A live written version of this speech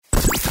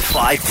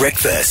5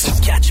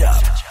 Breakfast. Catch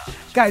up.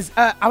 Guys,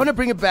 I want to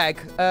bring it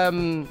back.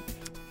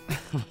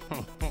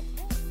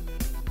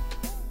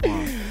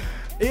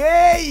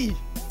 Yay!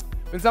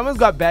 When someone's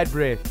got bad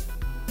breath,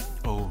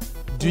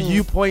 do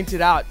you point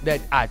it out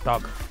that,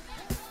 dog,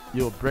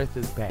 your breath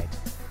is bad?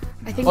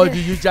 I think Or do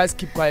you just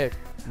keep quiet?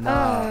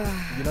 Nah.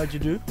 You know what you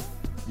do?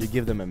 You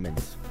give them a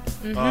mint.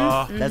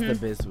 That's the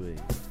best way.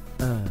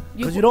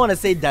 Because you don't want to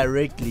say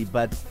directly,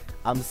 but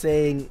I'm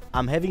saying,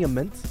 I'm having a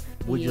mint.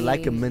 Would you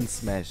like a mint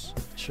smash?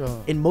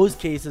 Sure. In most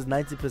cases,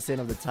 90%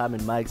 of the time,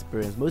 in my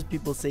experience, most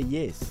people say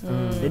yes.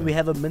 Then we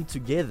have a mint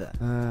together.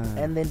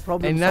 And then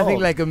problem And nothing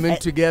solved. like a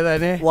mint together,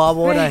 ne? Well,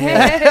 what I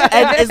have.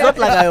 And it's not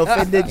like I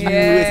offended you.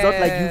 It's not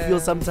like you feel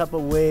some type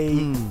of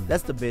way.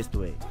 That's the best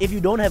way. If you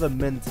don't have a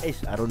mint,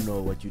 I don't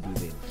know what you do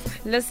then.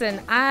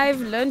 Listen,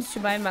 I've learned to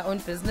mind my own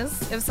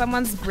business. If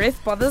someone's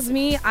breath bothers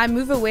me, I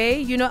move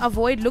away,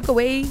 avoid, look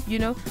away,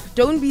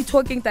 Don't be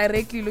talking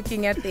directly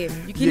looking at them.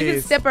 You can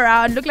even step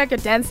around, look like you're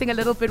dancing a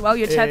little bit while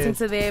you're chatting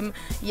to them.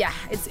 Yeah,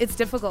 it's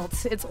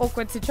difficult. It's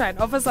awkward to try and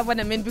offer someone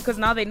a mint because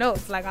now they know.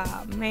 It's like,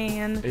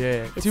 man,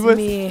 it's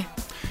me.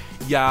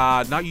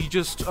 Yeah, now you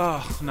just,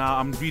 now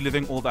I'm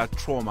reliving all that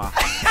trauma.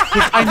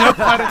 I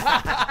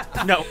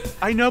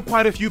know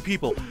quite a few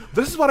people.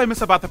 This is what I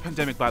miss about the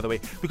pandemic, by the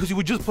way, because you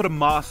would just put a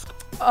mask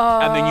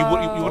and then you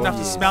wouldn't have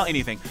to smell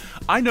anything.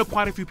 I know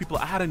quite a few people.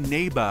 I had a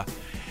neighbor,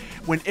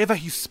 whenever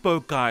he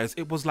spoke, guys,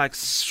 it was like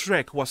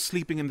Shrek was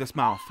sleeping in this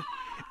mouth.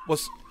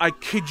 I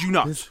kid you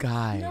not. This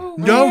guy.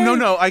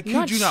 No, I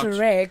kid you not.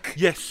 Shrek.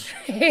 Yes.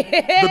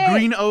 The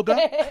green ogre.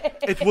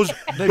 It was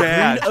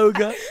bad. Green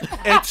ogre.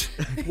 It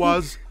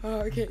was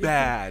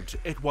bad.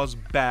 It was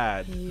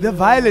bad. The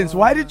violence.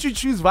 Why did you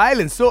choose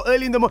violence so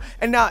early in the morning?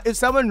 And now, if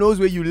someone knows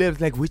where you live,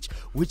 like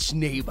which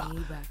neighbor?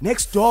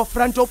 Next door,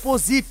 front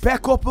opposite,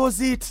 back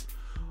opposite.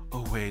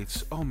 Oh,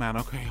 wait. Oh, man.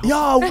 Okay.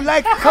 Yo,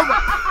 come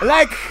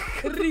on.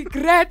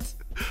 Regret.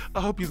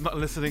 I hope he's not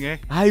listening, eh?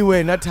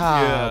 Highway, not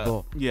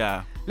terrible.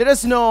 Yeah. Let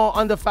us know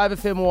on the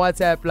 5FM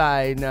WhatsApp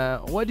line.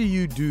 What do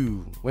you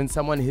do when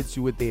someone hits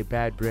you with their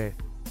bad breath?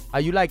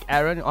 Are you like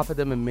Aaron, offer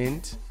them a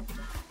mint?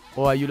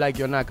 Or are you like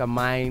Yonaka,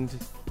 mind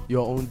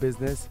your own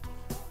business?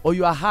 Or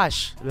you are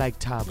harsh like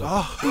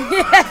Tabo?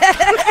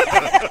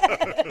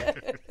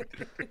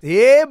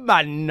 Hey,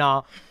 man.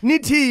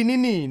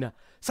 Nina.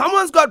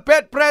 Someone's got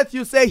bad breath,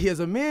 you say, here's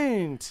a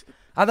mint.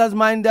 Others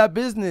mind their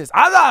business.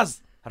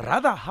 Others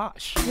rather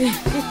harsh.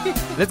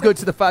 Let's go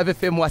to the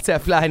 5FM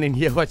WhatsApp line and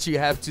hear what you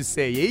have to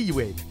say. Hey, you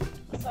wait.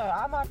 So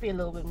I might be a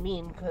little bit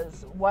mean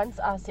because once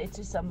I said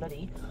to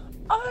somebody,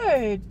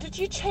 "Oh, did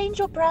you change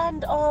your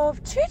brand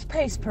of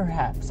toothpaste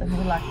perhaps?" And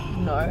they're like,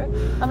 "No."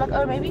 I'm like,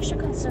 "Oh, maybe you should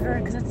consider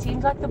it because it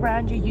seems like the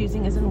brand you're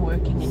using isn't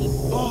working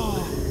anymore."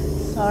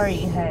 Sorry,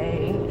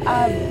 hey.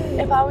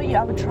 If I were you,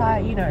 I would try,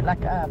 like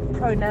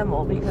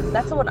Pronamel because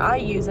that's the one I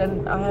use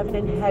and I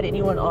haven't had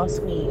anyone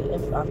ask me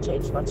if I've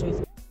changed my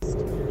toothpaste.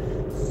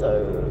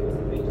 So,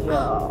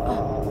 yeah.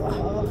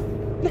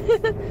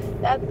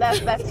 That's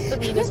the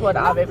meanest one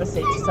I've ever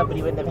said to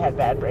somebody when they've had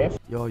bad breath.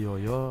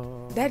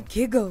 Yo. That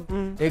giggle.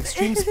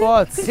 Extreme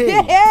sports.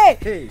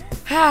 Hey.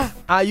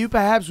 Are you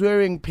perhaps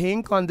wearing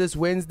pink on this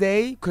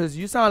Wednesday? Because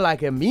you sound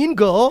like a mean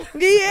girl.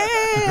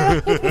 Yeah.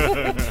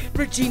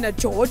 Regina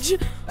George.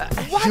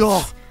 What?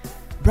 Yo.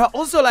 Bro,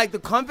 also like the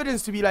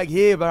confidence to be like,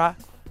 hey, bro,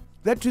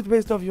 that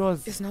toothpaste of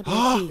yours. It's not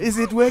working. Is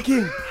it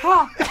working?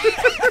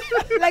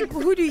 Like,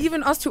 who do you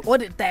even ask to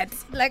audit that?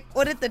 Like,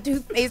 audit the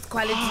toothpaste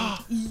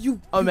quality.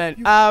 You. Oh, man.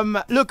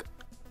 Look,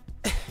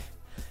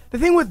 the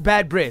thing with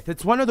bad breath,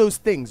 it's one of those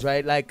things,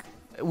 right? Like,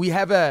 we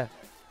have a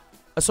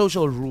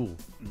social rule.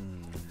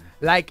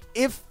 Like,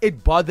 if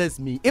it bothers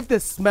me, if the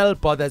smell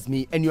bothers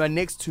me and you are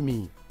next to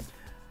me,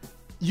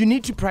 you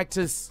need to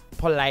practice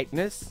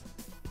politeness,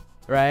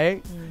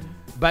 right?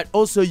 But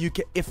also,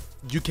 if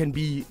you can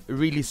be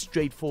really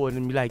straightforward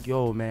and be like,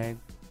 yo, man,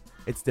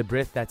 it's the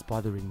breath that's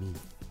bothering me.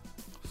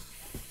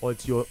 Or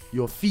it's your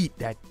feet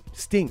that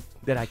stink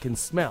that I can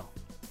smell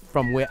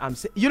from where I'm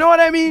sitting. You know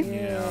what I mean?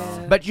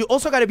 Yeah. But you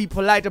also got to be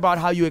polite about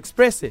how you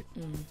express it.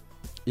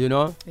 You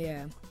know?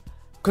 Yeah.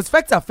 Because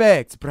facts are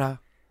facts, bruh.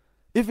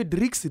 If it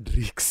reeks, it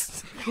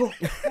reeks.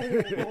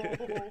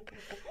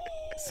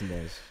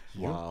 Smash.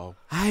 Wow.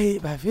 Hi,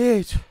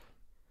 Bafit.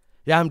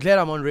 Yeah, I'm glad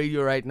I'm on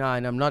radio right now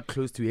and I'm not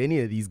close to any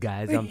of these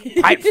guys. I'm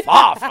quite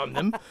far from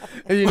them.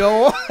 You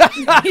know?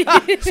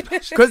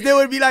 Because they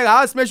would be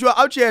like, Smash, you're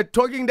out here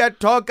talking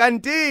that talk,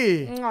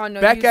 auntie. Oh, no,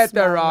 back you at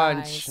the smell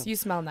ranch. Nice. You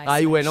smell nice.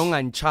 I went Smash.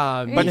 on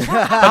charm. But Can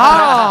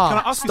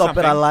I ask you Stop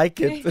something? it, I like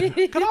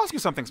it. Can I ask you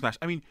something, Smash?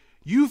 I mean,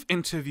 you've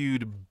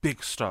interviewed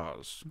big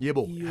stars. Yeah,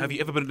 bo. Have you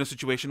ever been in a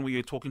situation where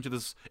you're talking to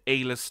this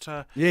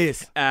A-lister?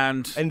 Yes.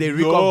 And they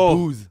reek of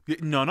booze.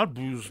 No, not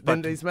booze,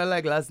 Then but they smell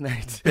like last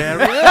night. bad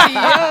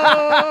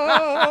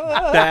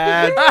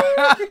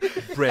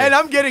bread. And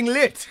I'm getting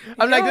lit.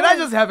 I'm like, did I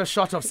just have a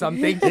shot of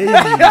something?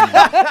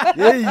 Yeah.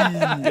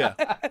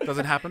 Does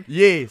it happen?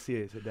 Yes,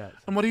 it does.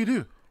 And what do you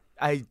do?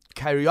 I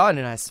carry on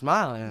and I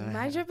smile. And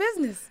Mind your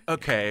business.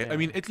 Okay. I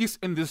mean, at least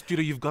in this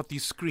studio, you've got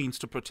these screens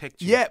to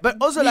protect you. yeah, but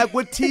also like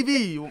with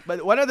TV,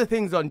 but one of the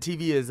things on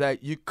TV is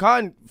that you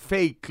can't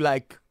fake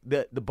like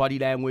the body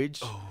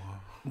language,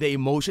 the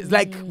emotions.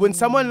 Like when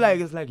someone like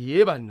is like,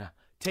 yeah, man,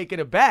 taken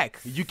aback,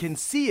 you can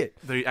see it.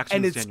 The reaction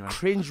And is it's genuine.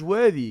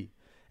 cringeworthy.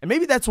 And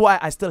maybe that's why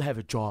I still have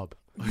a job.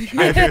 You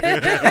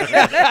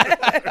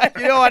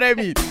know what I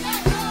mean?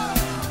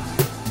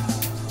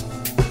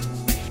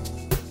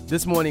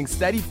 This morning,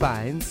 study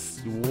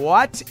finds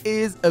what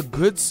is a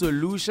good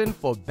solution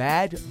for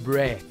bad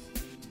breath.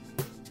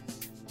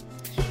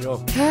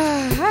 Sure.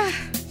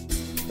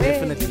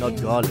 Definitely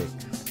not garlic.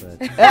 But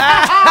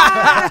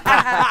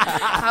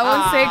I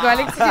won't say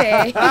garlic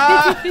today.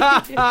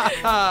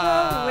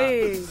 No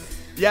way.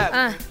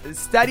 Yeah,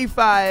 study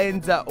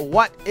finds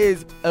what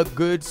is a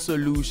good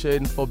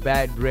solution for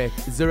bad breath.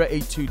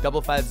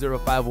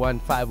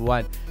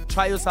 082-550-5151.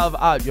 Try yourself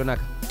out,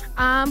 Yonaka.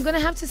 I'm gonna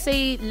have to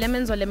say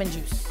lemons or lemon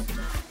juice.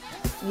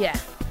 Yeah,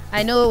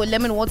 I know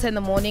lemon water in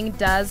the morning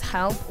does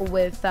help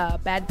with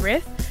bad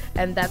breath,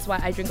 and that's why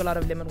I drink a lot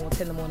of lemon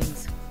water in the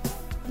mornings.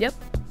 Yep,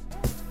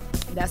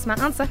 that's my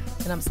answer,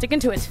 and I'm sticking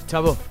to it.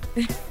 Tabo.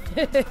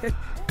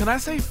 Can I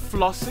say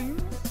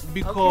flossing?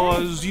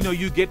 Because, you know,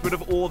 you get rid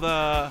of all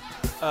the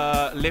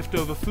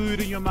leftover food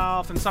in your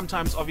mouth, and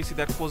sometimes, obviously,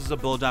 that causes a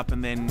build-up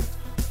and then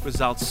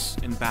results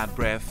in bad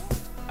breath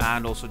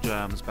and also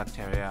germs,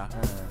 bacteria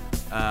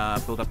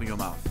build up in your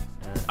mouth.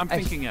 I'm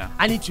thinking, yeah.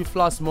 I need to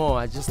floss more.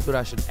 I just thought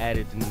I should add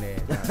it in there.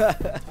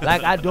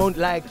 Like, I don't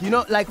like,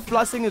 like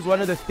flossing is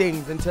one of the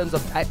things in terms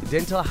of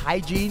dental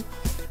hygiene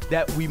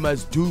that we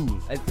must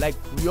do. Like,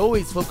 we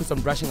always focus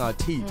on brushing our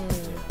teeth,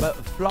 but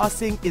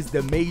flossing is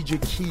the major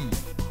key.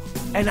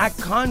 And I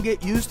can't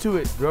get used to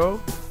it,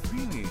 bro.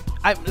 Really?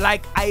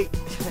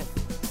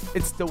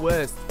 It's the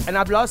worst. And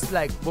I've lost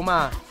like,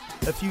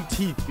 a few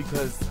teeth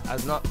because I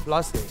was not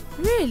flossing.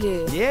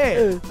 Really?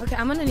 Yeah. Okay,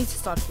 I'm gonna need to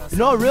start flossing.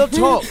 No, real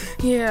talk.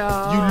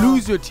 Yeah. You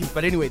lose your teeth.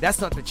 But anyway,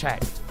 that's not the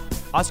chat.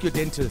 Ask your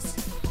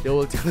dentist. They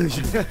will tell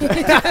you.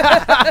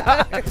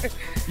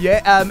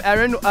 Yeah,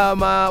 Aaron,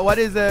 what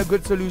is a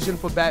good solution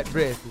for bad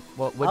breath?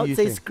 What I do would you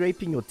say think?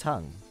 scraping your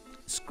tongue.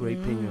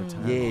 Scraping your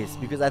tongue. Yes,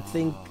 because I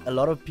think a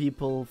lot of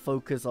people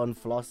focus on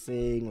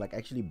flossing, like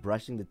actually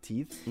brushing the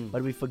teeth,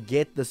 but we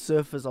forget the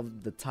surface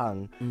of the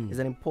tongue is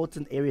an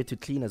important area to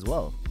clean as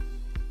well.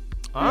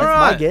 All That's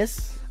my right.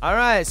 guess. All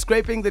right,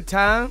 scraping the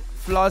tongue,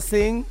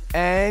 flossing,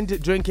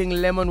 and drinking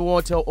lemon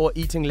water or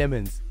eating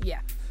lemons. Yeah.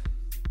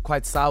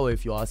 Quite sour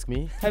if you ask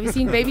me. Have you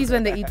seen babies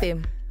when they eat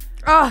them?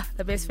 Oh,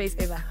 the best face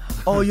ever.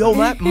 Oh, yo,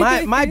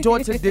 my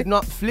daughter did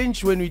not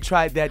flinch when we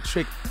tried that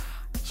trick.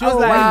 She was Oh,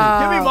 like, wow.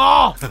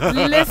 give me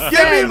more. Listen,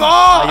 Give me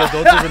more. Your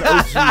daughter's an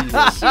OG.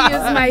 she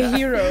is my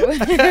hero.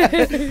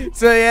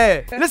 So,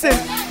 yeah. Listen,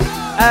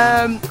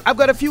 I've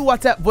got a few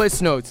WhatsApp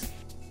voice notes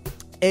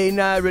in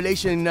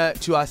relation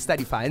to our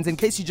study finds. In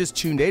case you just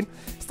tuned in,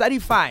 study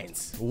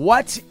finds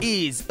what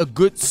is a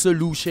good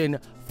solution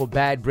for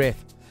bad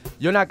breath.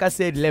 Yonaka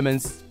said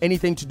lemons,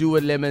 anything to do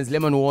with lemons,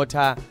 lemon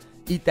water,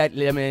 eat that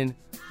lemon,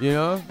 you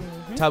know.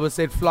 Tabo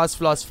said floss,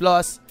 floss,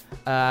 floss.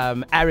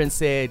 Aaron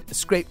said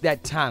scrape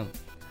that tongue.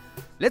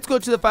 Let's go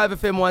to the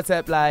 5FM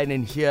WhatsApp line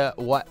and hear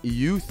what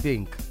you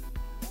think.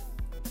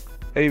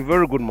 A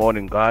very good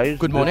morning, guys.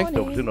 Good morning. This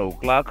is Dr. Tino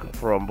Clark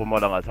from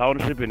Pumalanga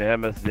Township in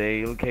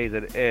Hammersdale,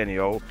 KZN,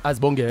 yo.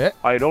 Asbonge.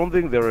 I don't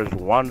think there is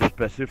one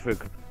specific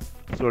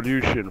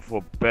solution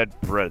for bad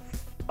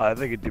breath. I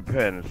think it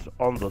depends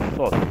on the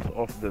source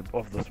of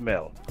the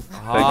smell.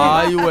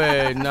 Hayi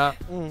wena.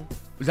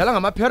 Udlala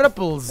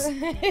ngama-parables.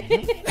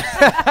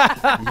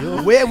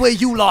 Where were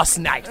you last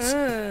night?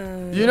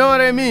 You know what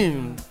I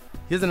mean?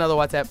 Here's another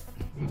WhatsApp.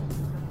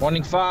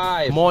 Morning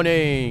 5.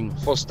 Morning.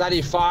 For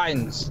study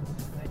finds.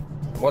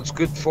 What's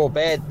good for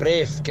bad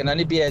breath can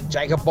only be a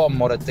Jager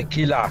bomb or a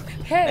tequila.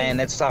 Hey.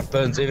 And that stuff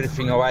burns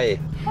everything away.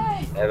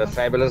 Have a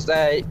fabulous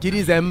day.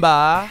 Giddy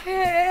Zemba. Giddy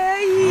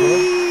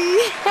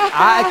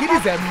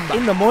Zemba.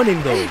 In the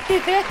morning though.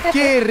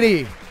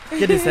 Kiri.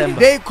 Get December.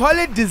 They call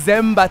it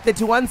December,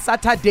 31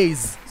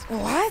 Saturdays.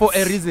 What? For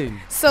a reason.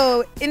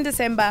 So in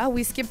December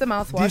we skip the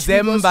mouthwash.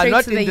 December, we go straight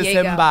not to in the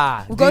December.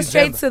 Jaeger. We go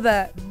straight to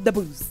December. the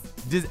booze.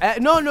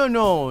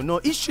 No.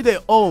 Each to their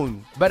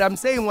own. But I'm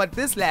saying what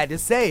this lad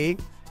is saying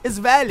is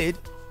valid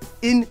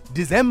in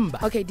December.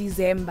 Okay,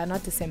 December,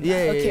 not December.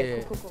 Yeah, Okay,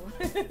 yeah, cool.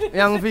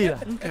 Young fella.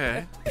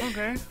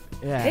 Okay.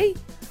 Yeah.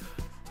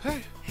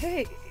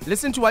 Hey.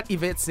 Listen to what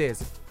Yvette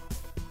says.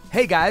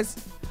 Hey guys,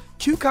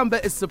 cucumber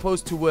is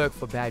supposed to work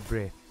for bad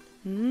breath.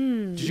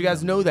 Did you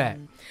guys know that?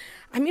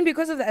 I mean,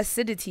 because of the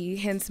acidity,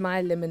 hence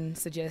my lemon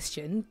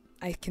suggestion.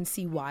 I can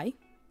see why.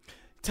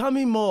 Tell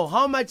me more.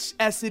 How much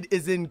acid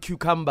is in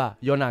cucumber,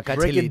 Yonaka?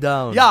 Break it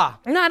down. Yeah.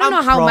 No, I don't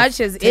know how Prof. much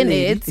is in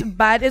Tilly. it,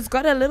 but it's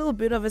got a little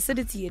bit of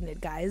acidity in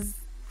it, guys.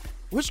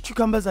 Which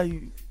cucumbers are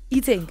you?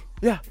 Eating.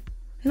 Yeah.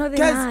 No, they're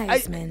Guys,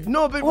 nice, man.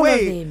 no, but All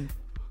wait. of them.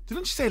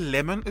 Didn't she say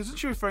lemon? Isn't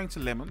she referring to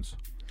lemons?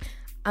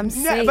 I'm Yeah,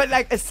 saying. but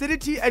like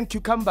acidity and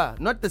cucumber,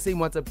 not the same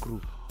WhatsApp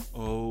group.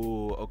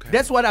 Oh, okay.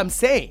 That's what I'm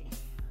saying.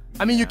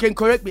 I mean, you can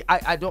correct me.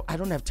 I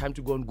don't have time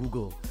to go on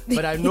Google,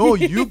 but I know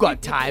you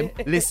got time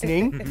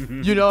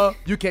listening. You know,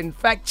 you can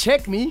fact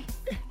check me.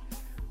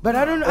 But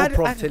I don't.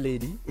 Prof.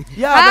 Lady.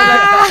 Yeah.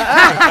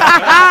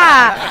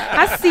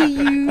 I see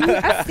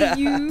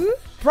you.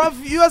 Prof,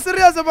 you are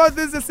serious about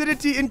this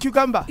acidity in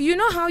cucumber? You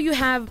know how you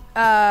have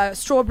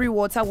strawberry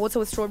water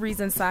with strawberries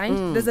inside?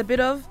 There's a bit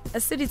of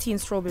acidity in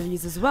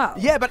strawberries as well.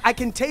 Yeah, but I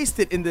can taste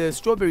it in the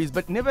strawberries,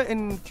 but never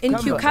in cucumber.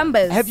 In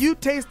cucumbers. Have you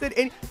tasted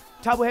any?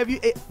 Tabo, have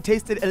you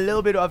tasted a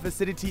little bit of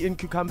acidity in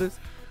cucumbers?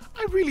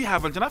 I really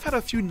haven't, and I've had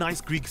a few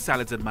nice Greek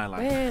salads in my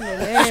life.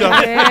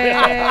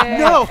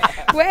 No.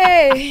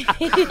 Wait.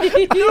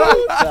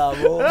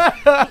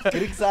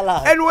 Greek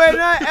salad. And when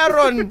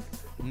Aaron?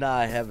 Nah,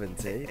 I haven't.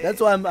 That's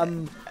why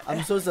I'm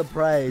so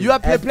surprised. You are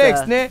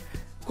perplexed, ne?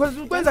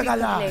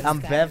 I'm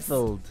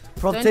baffled.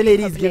 Prof. Don't Lady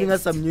be is giving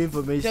us perplexed. some new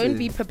information. Don't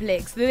be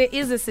perplexed. There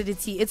is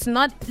acidity. It's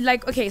not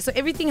like, okay, so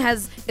everything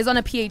is on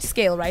a pH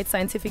scale, right?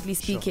 Scientifically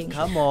speaking.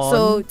 Come on.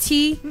 So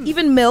tea,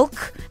 even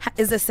milk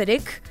is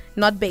acidic,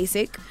 not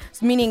basic,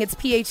 meaning its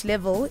pH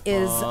level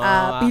is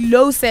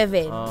below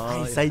 7.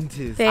 Hey,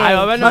 scientist. Thank I you.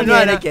 want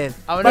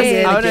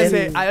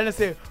to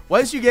say,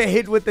 once you get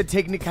hit with the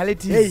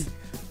technicalities,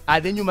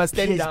 then you must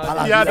stand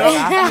down. Yeah, no,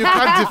 you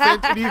can't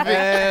defend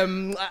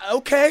anything.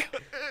 Okay.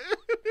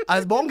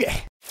 As bonge.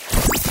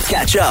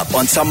 Catch up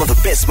on some of the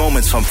best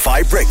moments from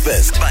 5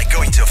 Breakfast by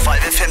going to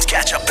 5FM's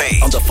catch-up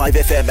page on the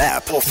 5FM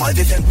app or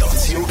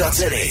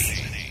 5FM.co.za.